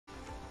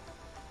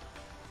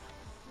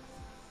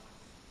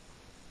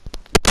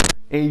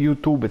Hey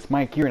YouTube, it's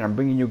Mike here and I'm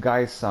bringing you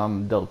guys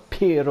some Del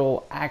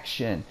Piero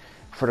action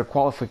for the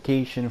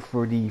qualification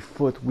for the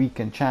Foot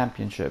Weekend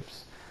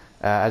Championships.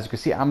 As you can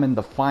see, I'm in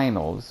the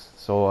finals.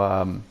 So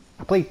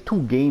I played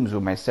 2 games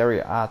with my Serie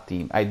A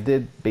team. I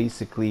did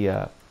basically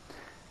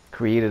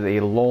created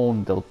a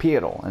lone Del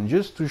Piero, and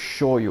just to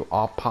show you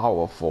how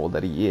powerful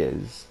that he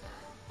is,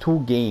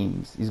 2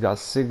 games, he's got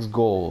 6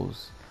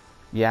 goals.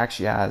 He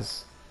actually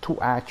has 2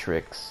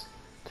 hat-tricks,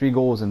 3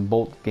 goals in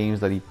both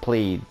games that he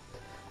played.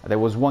 There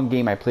was one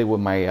game I played with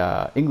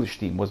my English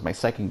team, was my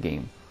second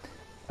game.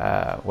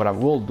 What I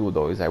will do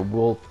though is I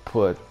will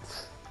put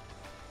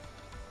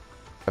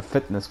a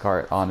fitness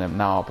card on him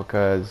now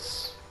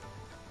because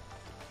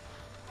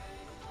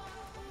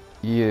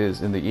he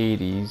is in the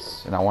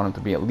 80s and I want him to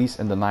be at least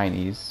in the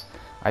 90s.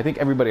 I think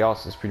everybody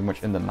else is pretty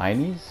much in the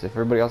 90s. If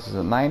everybody else is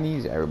in the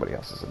 90s, everybody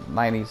else is in the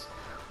 90s.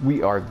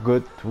 We are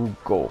good to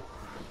go.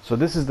 So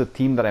this is the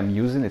team that I'm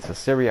using. It's a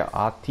Serie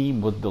A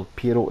team with Del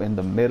Piero in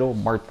the middle,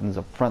 Martins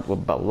up front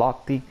with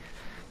Bellotti.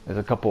 There's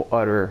a couple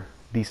other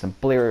decent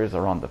players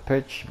around the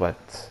pitch,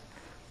 but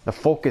the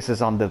focus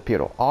is on Del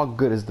Piero. How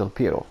good is Del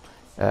Piero?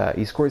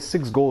 He scored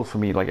 6 goals for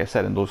me, like I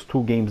said, in those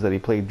 2 games that he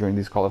played during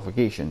these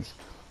qualifications.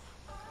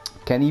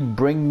 Can he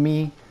bring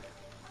me,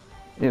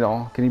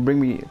 can he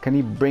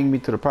bring me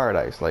to the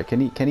paradise? Like, can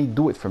he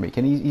do it for me?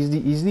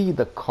 Is he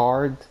the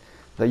card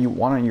that you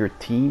want on your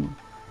team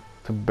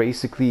to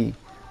basically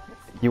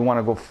you want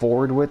to go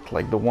forward with,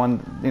 like the one,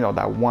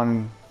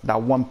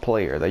 that one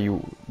player that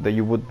you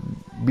would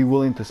be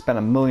willing to spend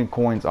 1,000,000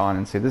 coins on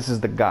and say, this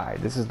is the guy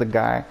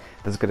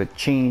that's gonna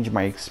change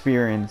my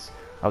experience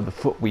of the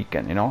Foot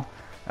Weekend.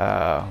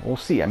 We'll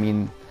see. I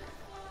mean,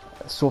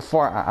 so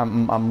far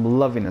I'm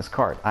loving this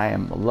card. I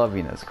am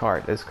loving this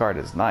card. This card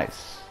is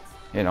nice.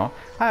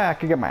 I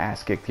could get my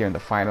ass kicked here in the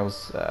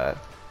finals.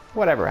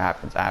 Whatever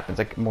happens, happens.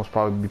 I could most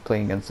probably be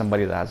playing against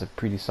somebody that has a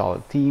pretty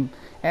solid team.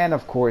 And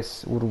of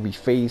course, what do we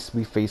face?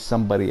 We face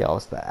somebody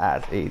else that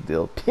has a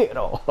Del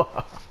Piero.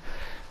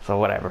 So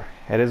whatever.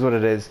 It is what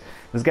it is.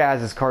 This guy has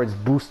his cards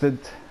boosted.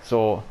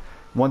 So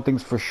one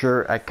thing's for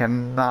sure, I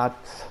cannot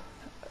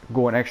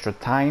go an extra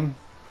time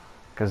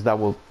because that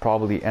will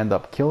probably end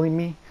up killing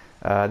me.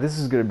 This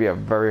is going to be a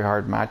very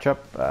hard matchup.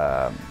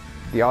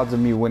 The odds of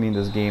me winning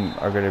this game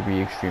are going to be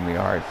extremely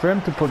hard. For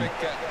him to put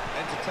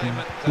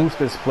boost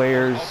his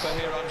players.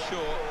 Here, I'm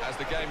sure, as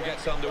the game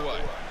gets underway.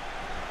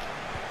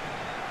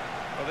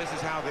 Well, this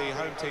is how the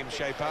home team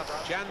shape up.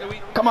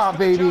 Come on,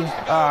 baby.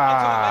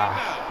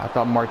 I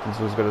thought Martins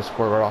was going to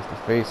score right off the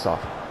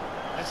face-off.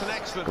 That's an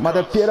excellent Come on,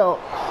 Del Piero.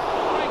 Great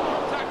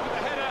contact with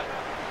the header.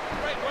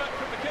 Great work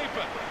from the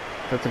keeper.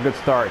 That's a good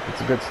start.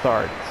 It's a good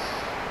start.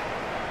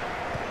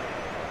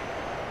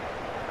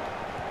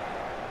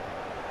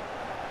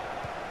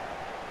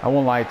 I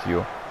won't lie to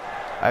you.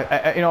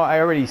 I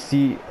already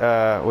see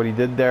what he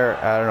did there.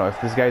 I don't know if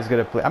this guy's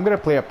gonna play. I'm gonna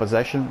play a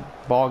possession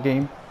ball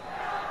game.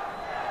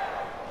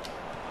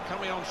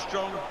 Coming on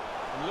strong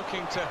and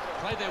looking to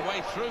play their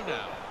way through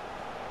now.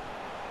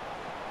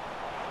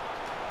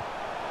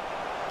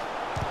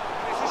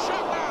 It's a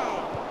shot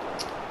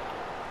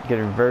now.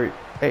 Getting very.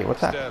 Hey, what's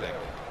that? Sterling.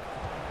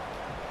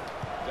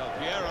 Del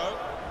Piero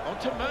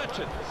onto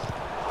Mertens.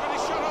 And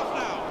he's shot off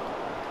now.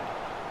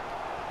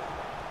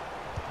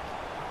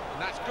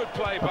 And that's good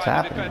play by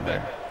the defender.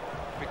 There?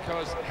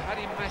 Because had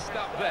he messed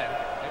up then,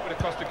 it would have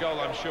cost a goal,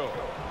 I'm sure.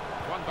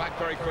 One back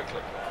very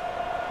quickly.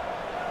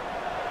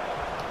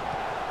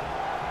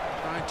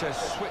 Trying to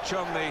switch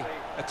on the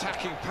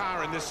attacking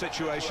power in this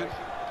situation.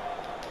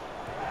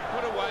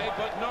 Put away,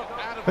 but not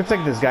out of. Looks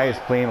like this guy is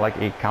playing like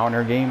a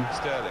counter game.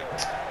 Sterling.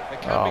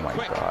 Oh my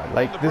god!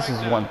 Like, this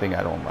is one thing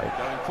I don't like.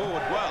 Going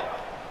forward well.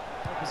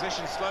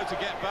 Opposition slow to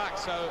get back,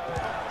 so.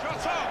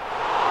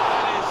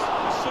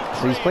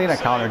 So he's playing a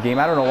counter game.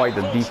 I don't know why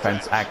the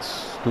defense acts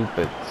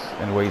stupid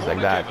in ways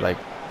like that. Like,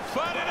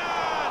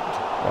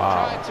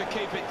 wow. Tried to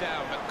keep it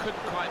down, but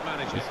couldn't quite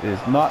manage it. This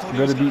is not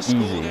going to be easy.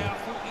 He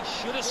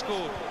should have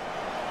scored.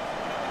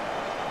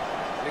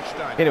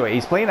 Anyway,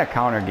 he's playing a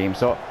counter game,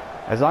 so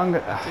as long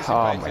as...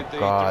 Oh my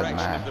god,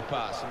 man. Of the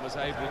pass and was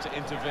able to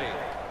intervene.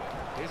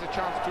 Here's a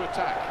chance to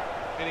attack.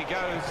 And he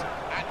goes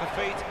at the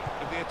feet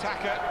of the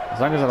attacker. As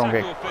long as I don't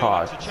get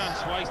caught.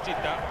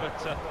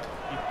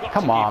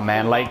 Come on,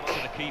 man, like...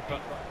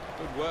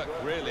 Good work,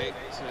 really,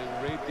 to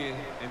read the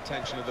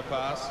intention of the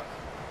pass.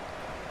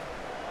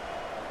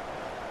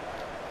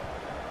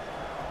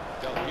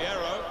 Del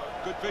Piero,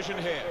 good vision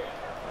here.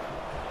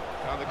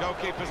 Now the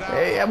goalkeeper's out.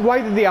 Hey,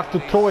 why did they have to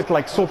throw it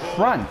like so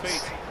front?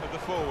 Of the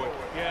forward.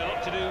 Yeah, a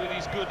lot to do with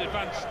his good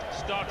advanced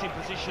starting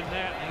position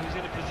there. He was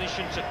in a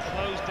position to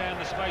close down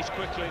the space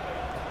quickly.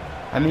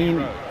 I mean...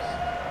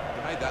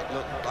 He made that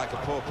look like a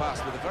poor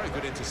pass with a very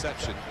good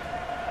interception.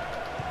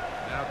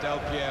 Now Del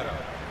Piero.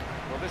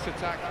 Well, this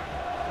attack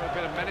got a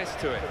bit of menace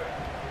to it.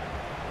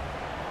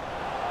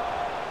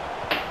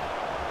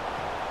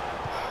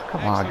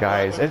 Come on,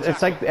 guys.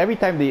 It's like every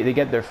time they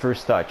get their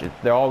first touch,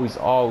 they're always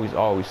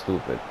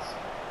stupid.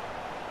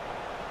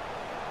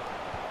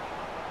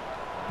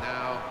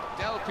 Now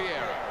Del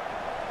Piero.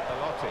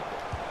 Bellotti.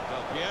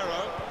 Del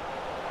Piero.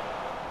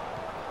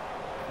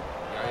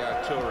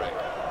 Yaya Toure.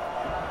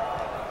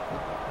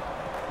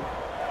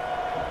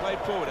 Played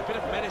forward, a bit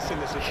of menace in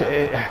this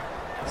attack.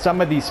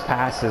 Some of these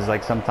passes,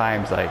 like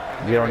sometimes, like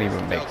they don't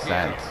even make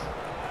sense.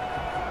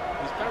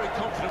 He's very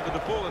confident with the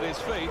ball at his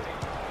feet.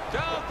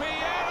 Del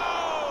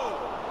Piero!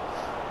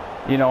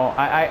 You know,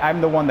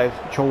 I'm the one that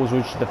chose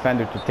which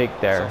defender to take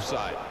there.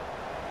 Offside.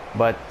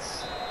 But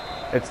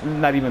it's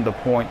not even the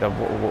point of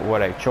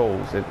what I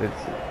chose. It's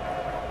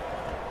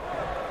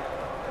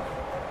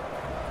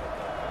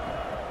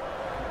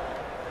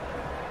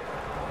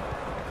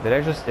did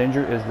I just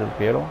injure is the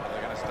Piero?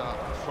 They're going to start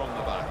from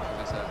the back.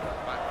 There's a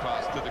back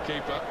pass to the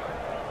keeper.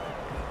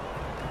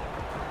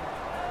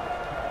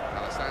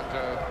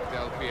 Alessandro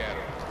Del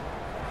Piero.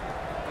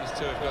 These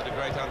two have got a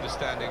great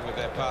understanding with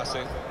their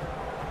passing.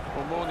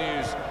 Well, more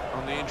news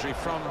on the injury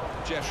from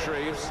Jeff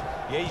Shreves.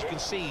 Yeah, you can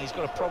see he's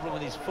got a problem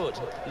with his foot.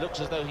 It looks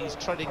as though he's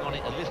treading on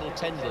it a little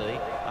tenderly.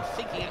 I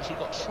think he actually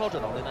got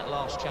trodden on in that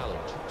last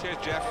challenge. Cheers,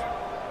 Jeff.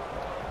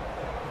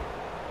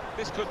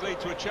 This could lead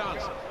to a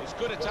chance. It's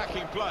good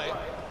attacking play.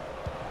 Well,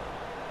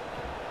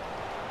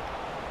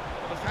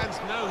 the fans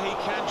know he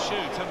can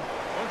shoot and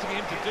wanting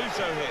him to do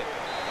so here.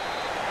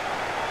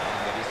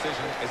 And the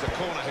decision is a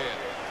corner here.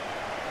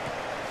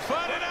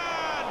 Ferdinand!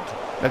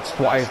 That's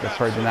twice the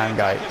Ferdinand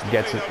guy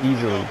gets it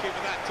easily.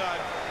 That time.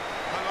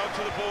 Hung on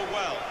to the ball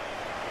well.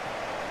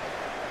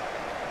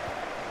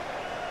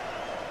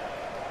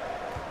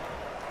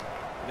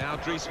 Now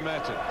Dries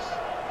Mertens.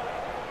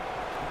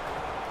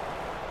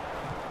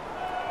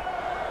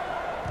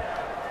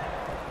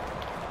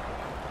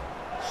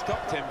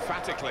 Stopped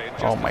emphatically.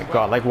 And Oh my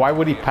God! Like, why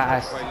would he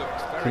pass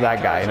to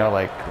that guy? You know,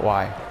 like,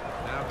 why?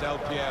 Now Del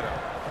Piero.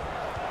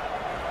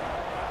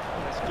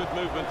 There's good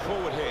movement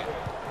forward here.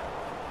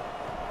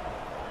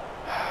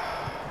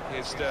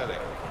 Here's Sterling.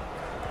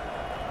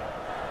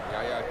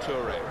 Yaya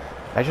Toure.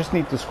 I just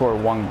need to score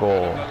one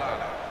goal.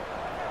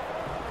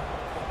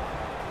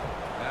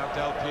 Now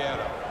Del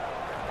Piero.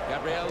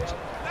 Gabriel.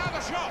 Now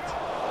the shot.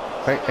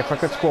 If I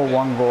could score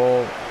one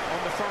goal,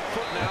 On the front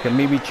foot now. I can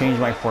maybe change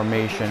my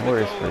formation. Where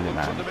is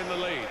Ferdinand? Put them in the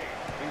lead.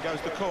 In goes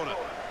the corner.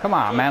 Come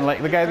on, man!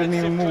 Like the guy didn't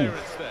even move.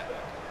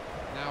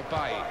 Now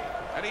Bailly.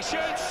 And he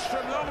shoots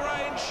from long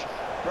range.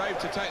 Brave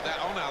to take that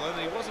on, Alan.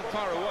 He wasn't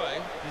far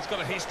away. He's got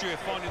a history of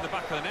finding the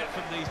back of the net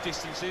from these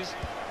distances.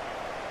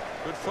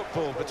 Good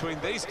football between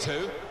these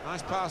two.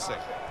 Nice passing.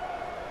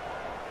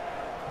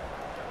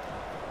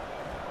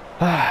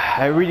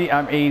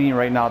 I'm aiding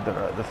right now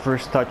the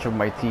first touch of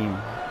my team.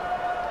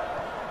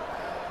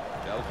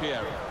 Del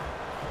Piero.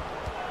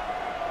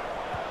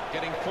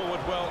 Getting forward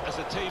well as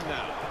a team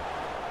now.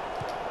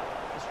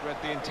 Just read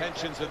the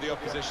intentions of the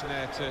opposition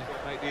there to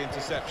make the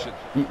interception.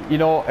 You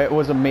know, it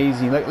was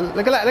amazing. Look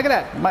at that! Look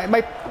at that!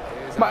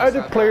 My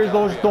other players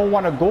don't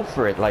want to go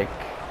for it. Like,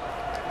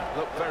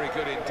 Looked very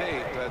good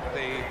indeed, but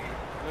the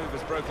move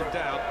was broken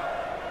down.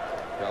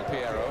 Del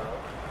Piero.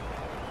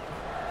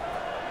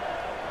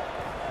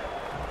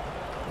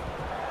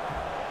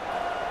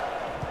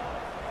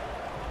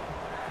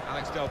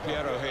 Alex Del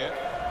Piero here.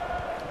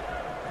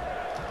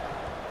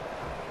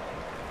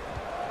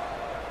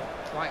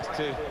 Likes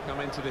to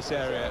come into this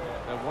area.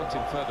 They want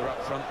him further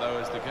up front, though,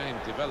 as the game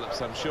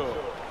develops, I'm sure.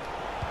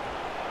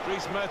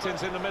 Dries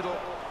Mertens in the middle.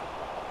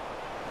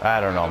 I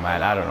don't know,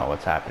 man. I don't know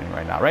what's happening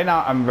right now. Right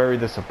now, I'm very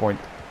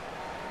disappointed.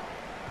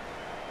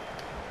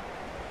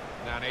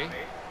 Nani.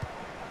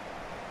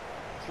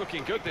 It's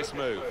looking good, this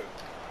move.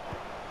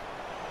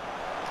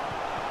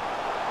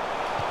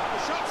 The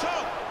shot's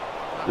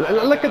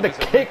on. Look at the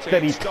kick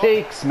that he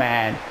takes,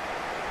 man.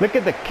 Look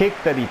at the kick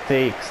that he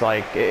takes.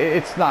 Like,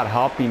 it's not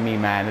helping me,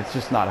 man. It's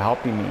just not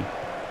helping me.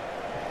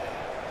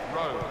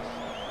 Rose.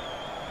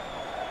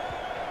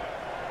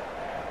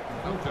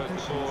 Up goes the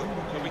ball.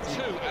 There'll be 2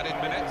 added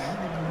minutes.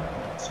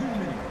 2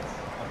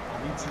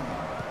 minutes.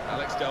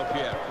 Alex Del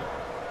Piero.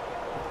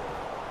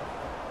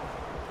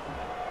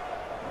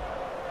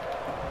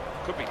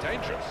 Could be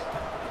dangerous.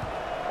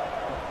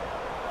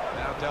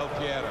 Now Del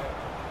Piero.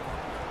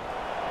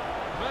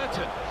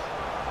 Mertens.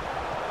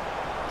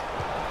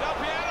 Del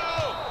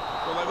Piero!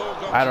 Well, they've all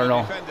gone I don't to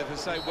the know. defender to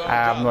say well I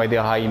have done. no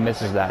idea how he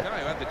misses that. The guy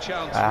who had the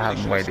chance I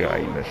have really no should idea how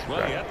he score. misses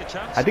Well, he had that. the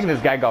chance. I think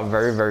this guy got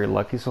very, very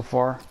lucky so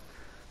far.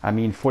 I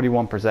mean,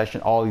 41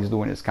 possession. All he's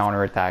doing is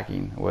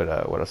counter-attacking with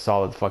a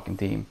solid fucking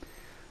team.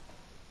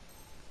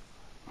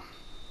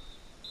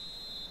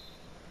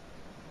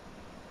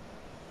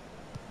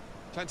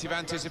 Plenty of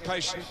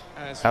anticipation.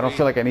 I don't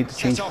feel like I need to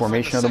change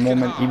formation at the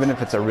moment, even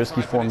if it's a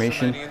risky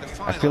formation.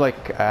 I feel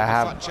like I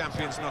have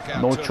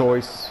no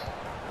choice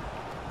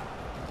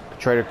to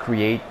try to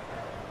create.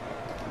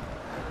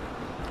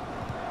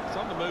 It's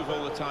on the move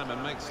all the time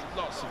and makes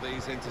lots of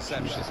these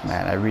interceptions. Jesus,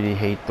 man, I really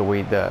hate the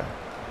way the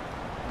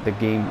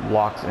game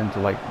locks into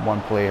like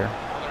one player.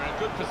 Well, they're in a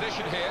good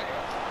position here.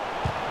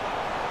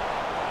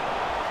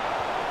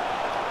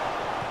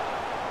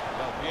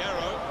 Del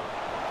Piero.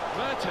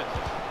 Mertens.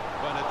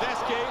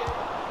 Bernadeschi.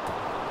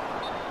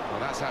 Well,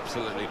 that's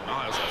absolutely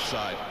miles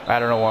offside. I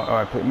don't know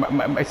why.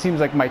 It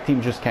seems like my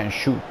team just can't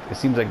shoot. It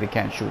seems like they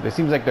can't shoot. It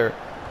seems like they're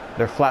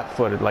They're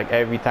flat-footed. Like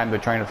every time they're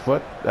trying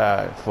to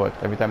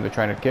every time they're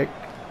trying to kick.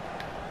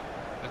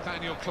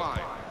 Nathaniel Klein.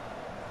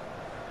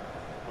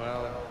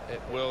 Well,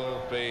 it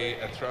will be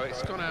a throw.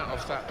 It's gone out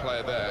off that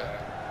player there.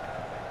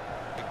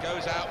 It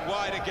goes out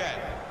wide again.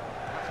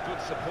 That's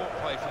good support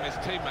play from his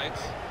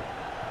teammates.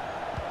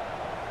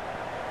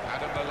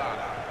 Adam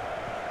Lallana.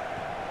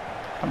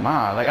 Come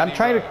on, like I'm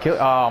trying to kill.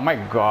 Oh my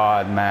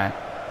God, man!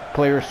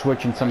 Players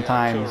switching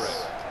sometimes.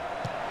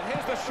 And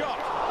here's the shot.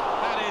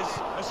 That is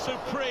a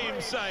supreme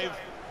save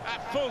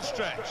at full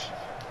stretch.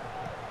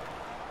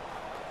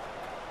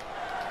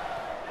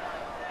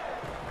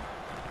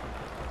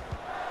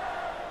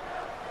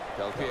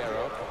 Del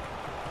Piero.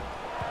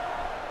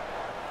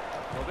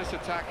 Well, this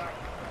attack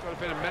has got a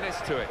bit of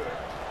menace to it.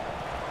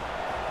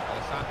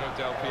 Alessandro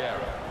Del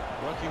Piero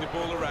working the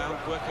ball around,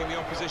 working the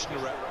opposition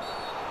around.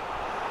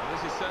 Well,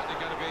 this is certainly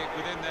going to be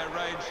within their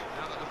range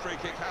now that the free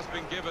kick has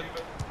been given.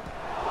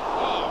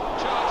 Oh,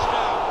 charged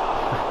down.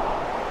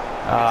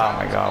 Oh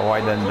my God, why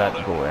didn't that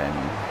go in?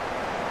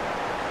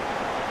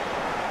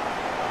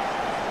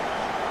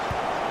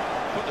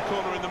 Put the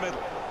corner in the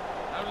middle.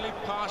 Only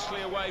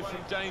partially away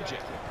from danger.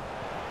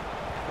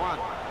 One.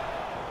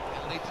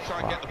 They'll need to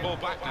try and get the ball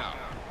back now.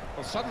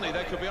 Well, suddenly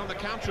they could be on the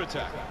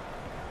counter-attack.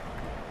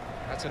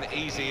 That's an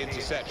easy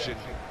interception.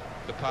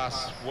 The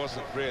pass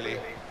wasn't really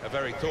a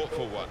very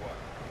thoughtful one.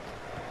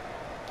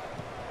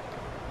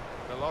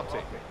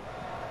 Velotti.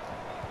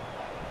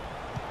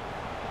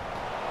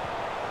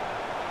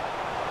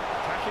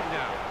 Attacking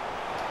now.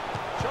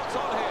 Shots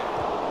on here.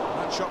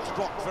 That shot's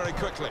blocked very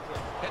quickly.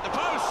 Hit the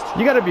post.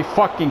 You gotta be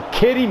fucking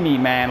kidding me,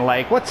 man!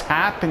 Like, what's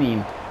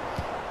happening?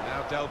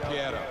 Now Del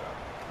Piero.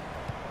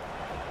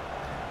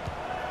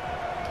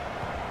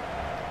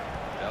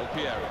 Del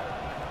Piero.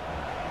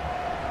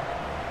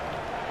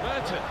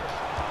 Merton.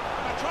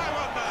 Try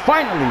one there.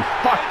 Finally,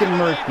 fucking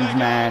Mertens,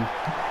 man.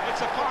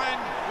 It's a fine,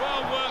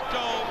 well-worked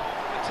goal.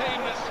 The team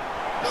that's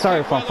Sorry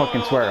if I'm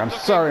fucking swearing. I'm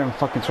sorry I'm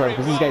fucking swearing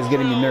because this guy's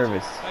getting me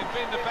nervous. They've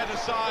been the better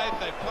side.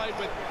 They've played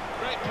with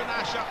great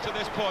panache up to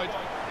this point,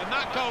 and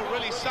that goal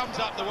really sums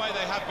up the way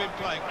they have been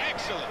playing.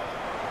 Excellent.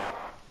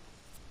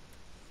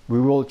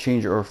 We will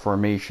change our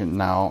formation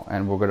now,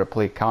 and we're gonna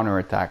play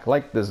counter-attack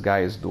like this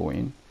guy is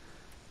doing.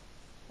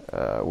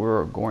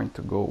 We're going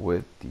to go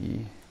with the.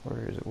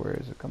 Where is it? Where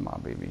is it? Come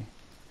on, baby.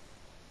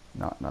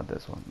 No, not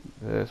this one.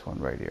 This one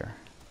right here.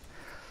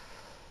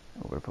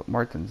 We're gonna put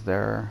Martins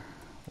there.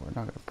 We're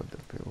not gonna put the.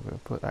 We're gonna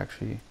put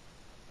actually.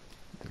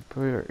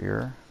 Put it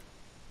here.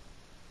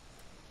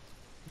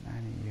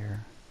 90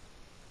 here.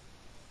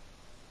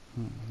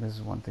 This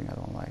is one thing I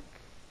don't like.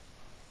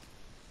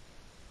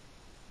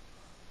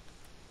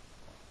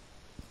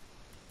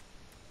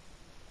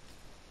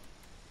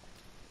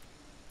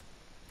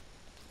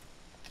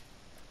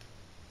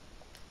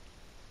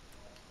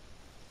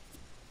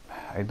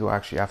 I do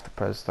actually have to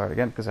press start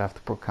again because I have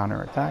to put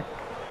counter attack.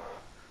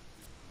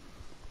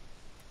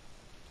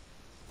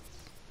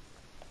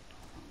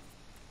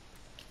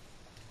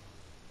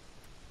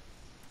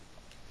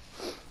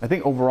 I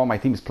think overall my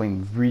team is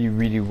playing really,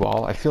 really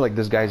well. I feel like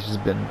this guy's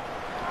just been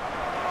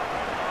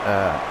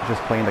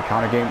just playing the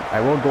counter game.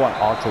 I will go on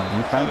auto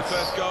defense. The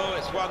first goal,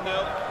 it's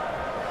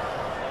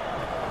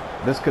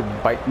 1-0. This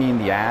could bite me in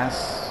the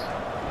ass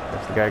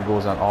if the guy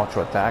goes on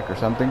auto attack or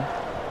something.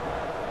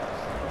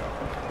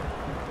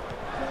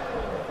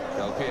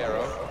 Del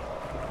Piero.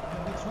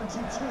 Number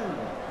 22,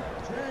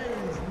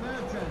 James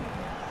Merton.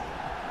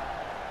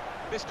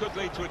 This could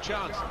lead to a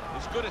chance.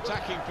 It's good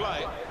attacking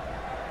play.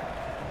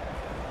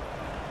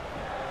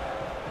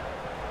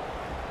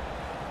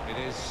 It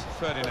is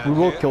Ferdinand. We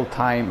will here. kill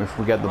time if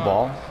we get the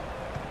ball.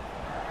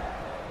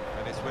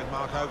 And it's with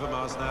Mark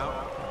Overmars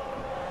now.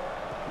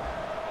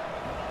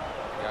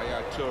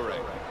 Yaya Toure.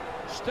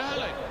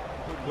 Sterling.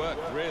 Good work,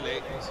 really,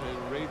 to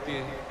read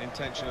the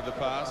intention of the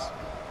pass.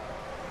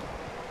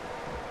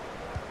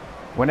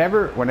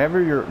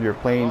 Whenever you're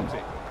playing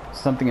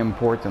something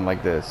important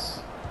like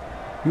this,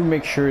 you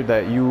make sure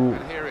that you,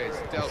 And here is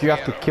Del if you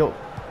have to Piero. kill,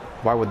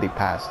 why would they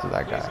pass to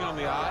that Squeezing guy? on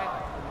the eye.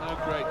 No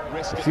great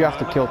risk. If you have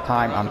to kill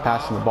time, I'm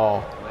passing the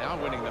ball. They are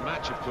winning the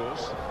match, of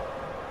course.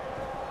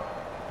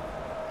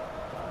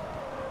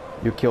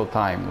 You kill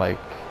time, like.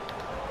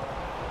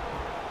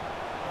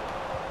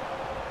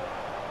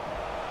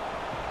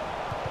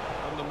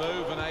 On the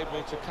move and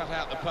able to cut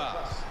out the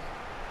pass.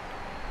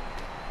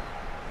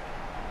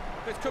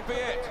 This could be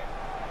it.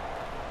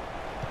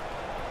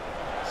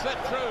 Slip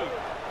through.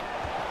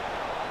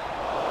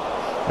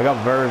 I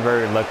got very,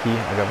 very lucky.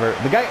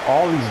 The guy,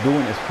 all he's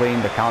doing is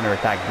playing the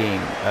counter-attack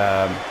game.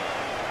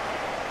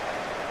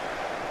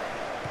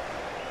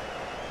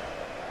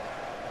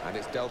 And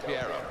it's Del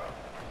Piero.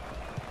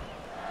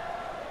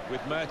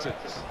 With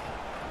Mertens.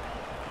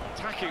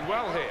 Attacking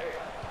well here.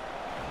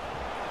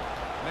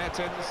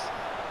 Mertens.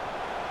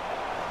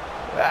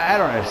 I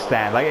don't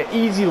understand. Like an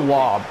easy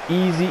lob,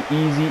 easy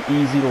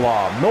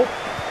lob. Nope.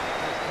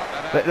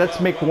 Let's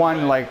make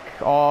one like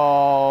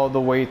all the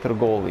way to the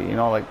goalie. You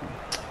know, like.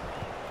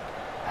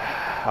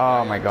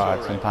 Oh my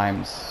God!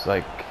 Sometimes,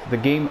 like the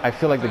game, I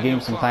feel like the game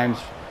sometimes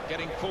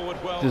getting forward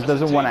well. Just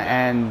doesn't want to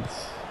end.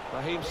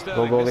 Raheem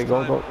Sterling Go, this go,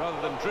 time, go.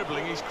 rather than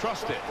dribbling, he's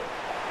crossed it.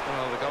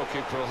 Well, the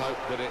goalkeeper will hope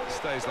that it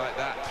stays like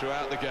that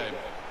throughout the game.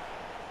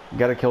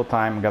 Gotta kill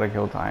time, gotta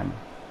kill time.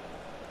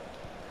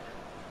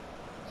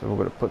 So we're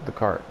gonna put the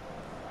cart.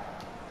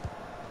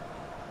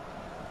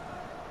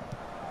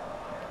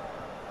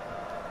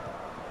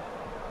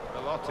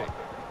 Belotti.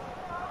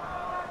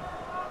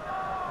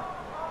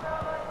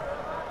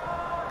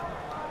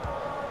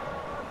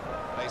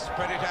 They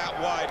spread it out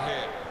wide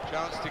here.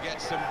 Chance to get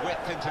some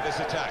width into this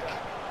attack.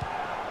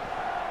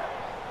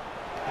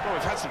 Well,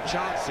 we've had some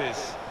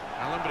chances,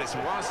 Alan, but it's a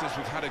while since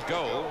we've had a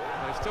goal.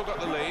 They've still got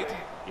the lead.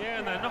 Yeah,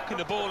 and they're knocking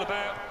the ball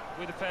about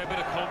with a fair bit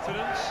of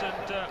confidence,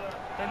 and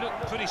they look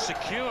pretty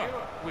secure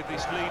with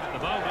this lead at the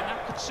moment.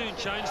 That could soon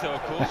change, though,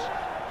 of course.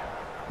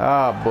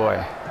 Oh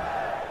boy.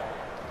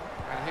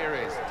 And here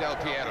is Del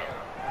Piero.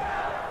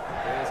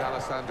 Here's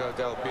Alessandro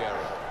Del Piero.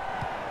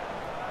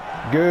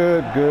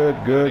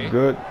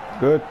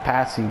 Good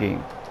passing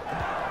game.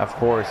 Of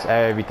course,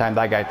 every time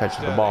that guy touches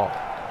the ball.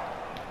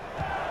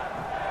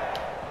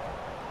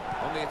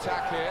 On the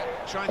attack here,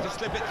 trying to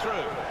slip it through.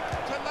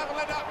 To level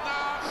it up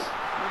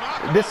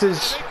now.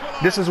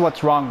 This is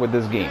what's wrong with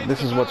this game.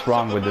 This is what's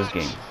wrong with this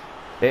game.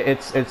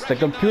 It's the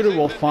computer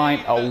will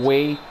find a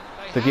way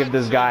to give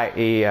this guy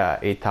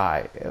a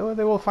tie.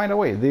 They will find a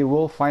way. They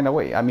will find a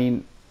way. I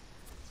mean,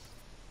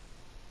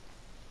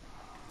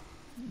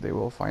 they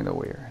will find a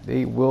way.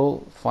 They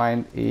will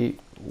find a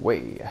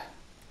way.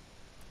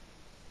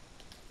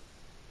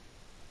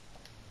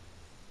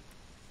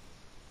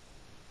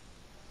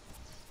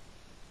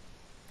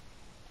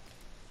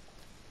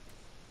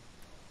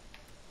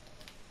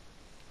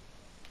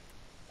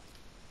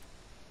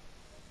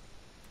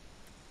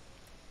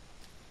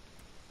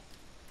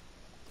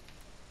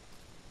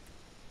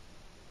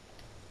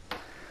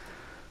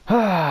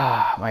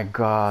 Ah, my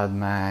God,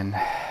 man.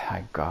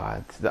 My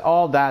God.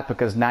 All that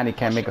because Nani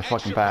can't make a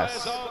fucking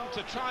pass.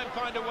 To try and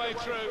find a way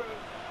through,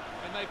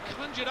 and they've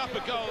conjured up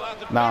a goal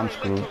out of Now I'm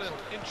very little screwed.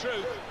 in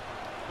truth,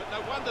 but no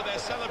wonder they're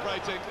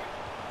celebrating.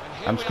 And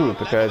here I'm we screwed are,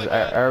 because level I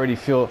again. already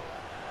feel.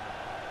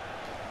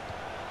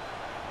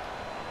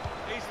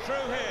 He's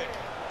through here.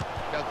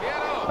 Del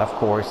Piero. Of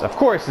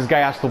course, this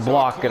guy has to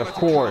block it. Of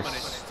course. And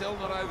it's still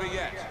not over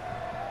yet.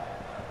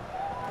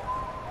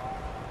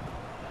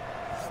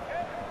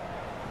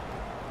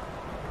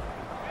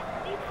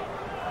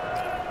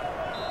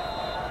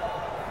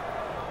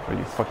 Are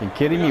you fucking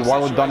kidding me? Why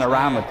would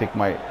Donnarumma take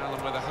my...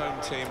 Alan, where the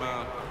home team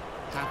are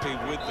happy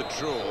with the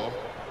draw.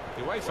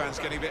 The away fans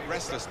getting a bit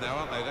restless now,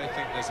 aren't they? They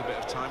think there's a bit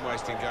of time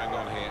wasting going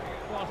on here.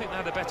 Well, I think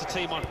they're the better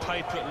team on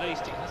paper, at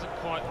least. It hasn't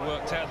quite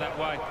worked out that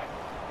way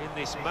in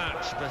this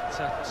match, but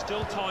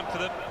still time for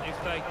them if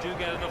they do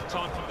get enough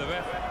time from the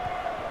ref.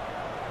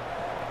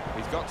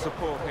 He's got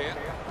support here.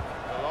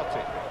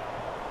 Belotti.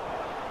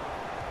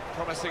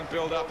 Promising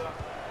build-up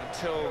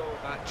until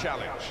that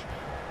challenge.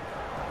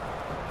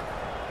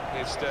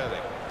 Here's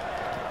Sterling.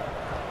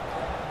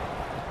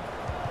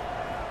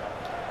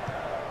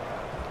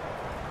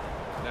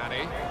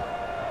 Nani.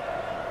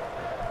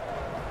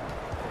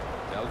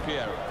 Del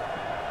Piero.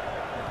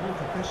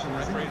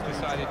 Referee's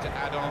decided to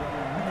add on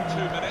 2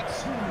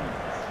 minutes.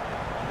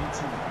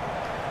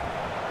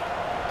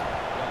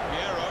 Del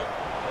Piero.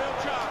 Real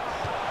chance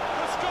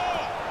to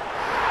score.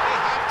 They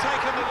have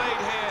taken the lead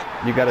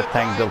here. You gotta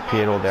thank Del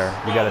Piero there.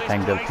 You gotta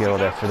thank Del Piero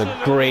there for the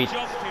great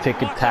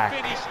tick and tack.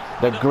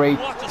 The great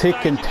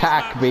tick and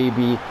tack,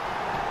 baby.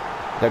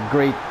 The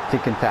great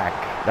tick and tack.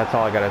 That's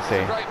all I gotta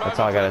say. That's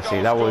all I gotta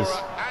say. That was...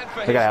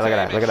 Look at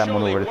that, look at that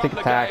maneuver. The tick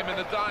and tack.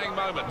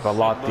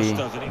 Belotti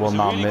will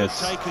not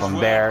miss from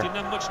there.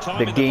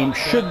 The game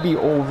should be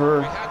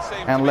over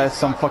unless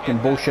some fucking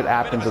bullshit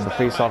happens with the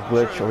face-off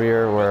glitch over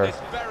here where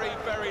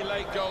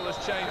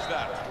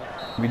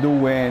we do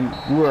win.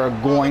 We are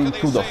going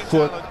to the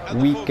Foot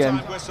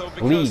Weekend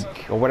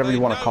League, or whatever you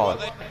want to call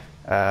it.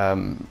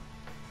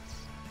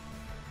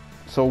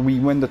 So we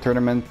win the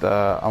tournament.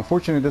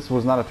 Unfortunately, this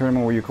was not a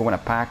tournament where you could win a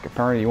pack.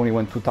 Apparently, you only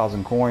win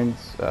 2,000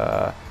 coins.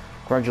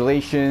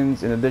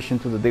 Congratulations. In addition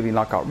to the daily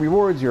knockout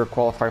rewards, you're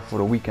qualified for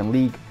the Weekend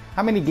League.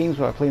 How many games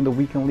will I play in the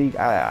Weekend League?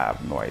 I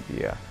have no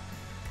idea.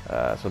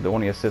 So the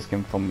only assist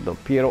came from Del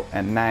Piero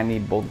and Nani.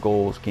 Both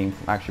goals came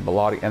from actually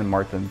Belotti and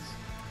Martins.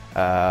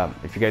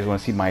 If you guys want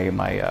to see my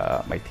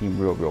team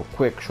real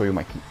quick, show you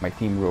my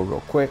team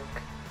real quick.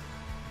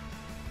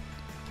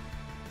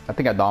 I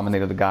think I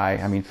dominated the guy.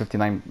 I mean,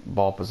 59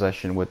 ball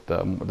possession with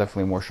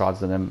definitely more shots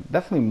than him.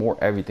 Definitely more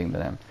everything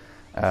than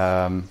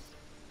him.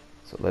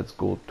 So let's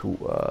go to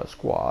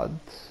squad.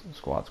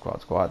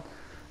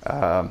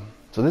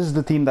 So this is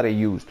the team that I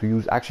used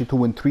to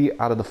win 3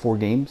 out of the 4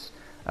 games.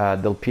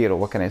 Del Piero,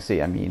 what can I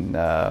say? I mean,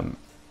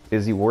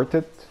 is he worth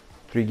it?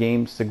 3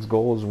 games, 6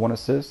 goals, 1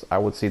 assist? I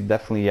would say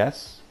definitely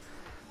yes.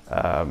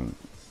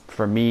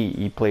 For me,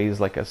 he plays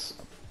like a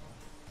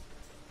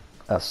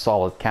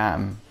solid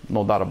cam,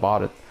 no doubt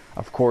about it.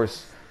 Of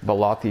course,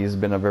 Belotti has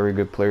been a very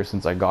good player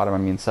since I got him. I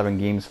mean, 7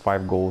 games,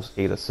 5 goals,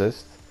 8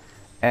 assists.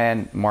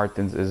 And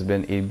Martins has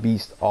been a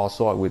beast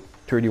also with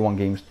 31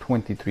 games,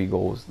 23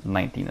 goals,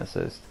 19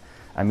 assists.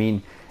 I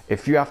mean,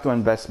 if you have to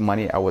invest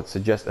money, I would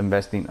suggest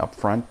investing up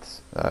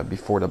front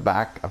before the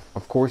back.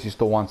 Of course, you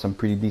still want some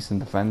pretty decent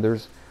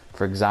defenders.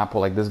 For example,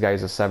 like this guy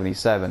is a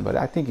 77, but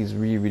I think he's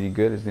really, really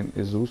good. His name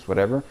is Zeus,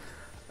 whatever.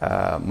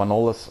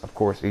 Manolas, of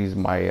course, he's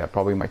my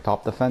probably my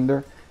top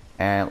defender.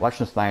 And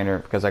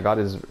Liechtensteiner, because I got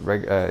his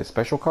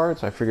special card,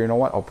 so I figure, you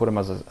know what, I'll put him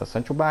as a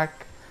central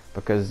back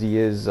because he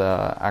is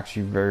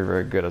actually very,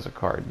 very good as a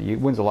card. He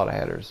wins a lot of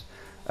headers.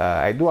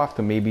 I do have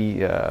to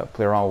maybe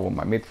play around with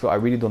my midfield. I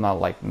really do not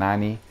like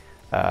Nani.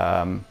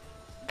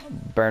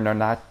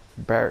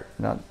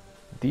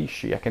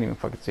 Bernardeschi, I can't even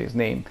fucking say his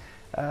name.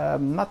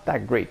 Not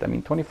that great. I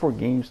mean, 24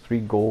 games, 3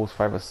 goals,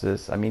 5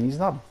 assists. I mean, he's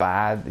not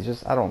bad. It's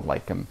just I don't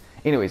like him.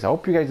 Anyways, I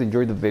hope you guys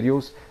enjoyed the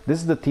videos. This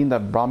is the team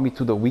that brought me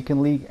to the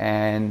weekend league,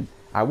 and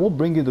I will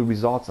bring you the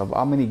results of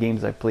how many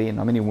games I play and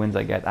how many wins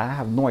I get. I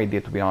have no idea,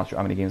 to be honest with you,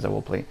 how many games I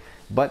will play,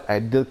 but I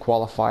did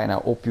qualify, and I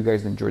hope you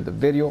guys enjoyed the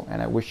video, and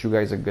I wish you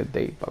guys a good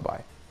day. Bye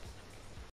bye.